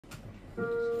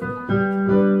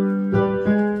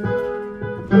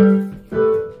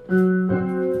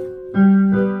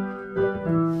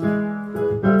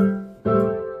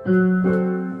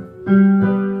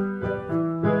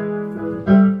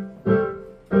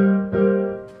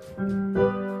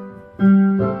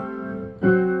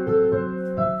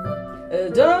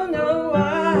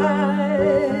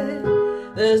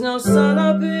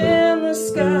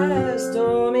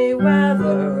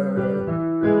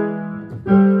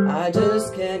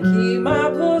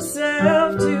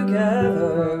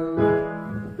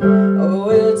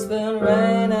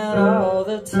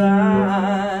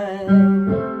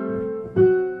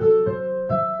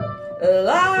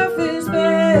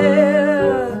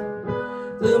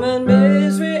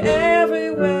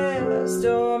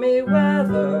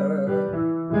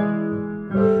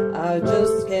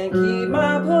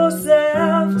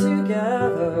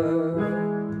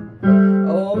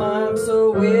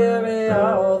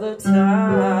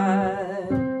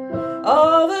time,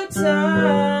 all the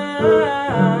time.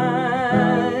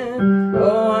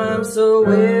 Oh, I'm so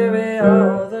weary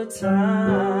all the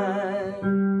time.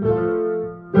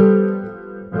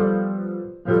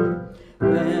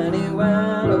 When he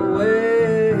went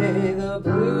away, the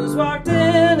blues walked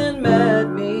in and met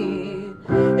me.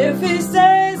 If he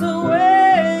stays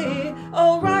away,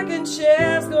 old rocking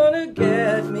chair's gonna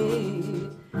get me.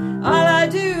 All I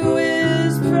do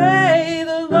is pray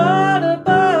the Lord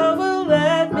above will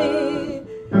let me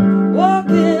walk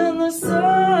in the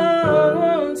sun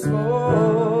once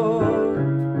more.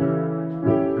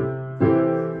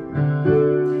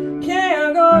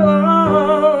 Can't go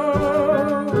on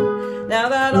now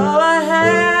that all I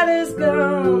had is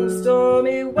gone.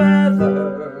 Stormy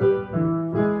weather,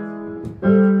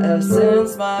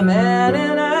 since my man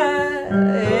and I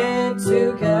ain't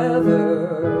together.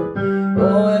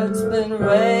 Oh, it's been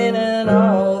raining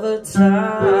all the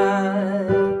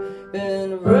time,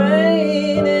 been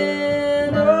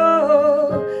raining all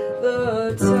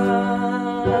the time.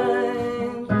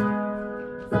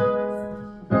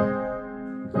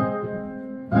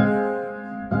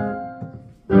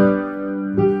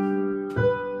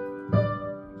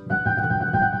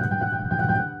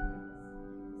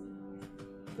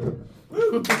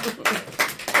 Woo!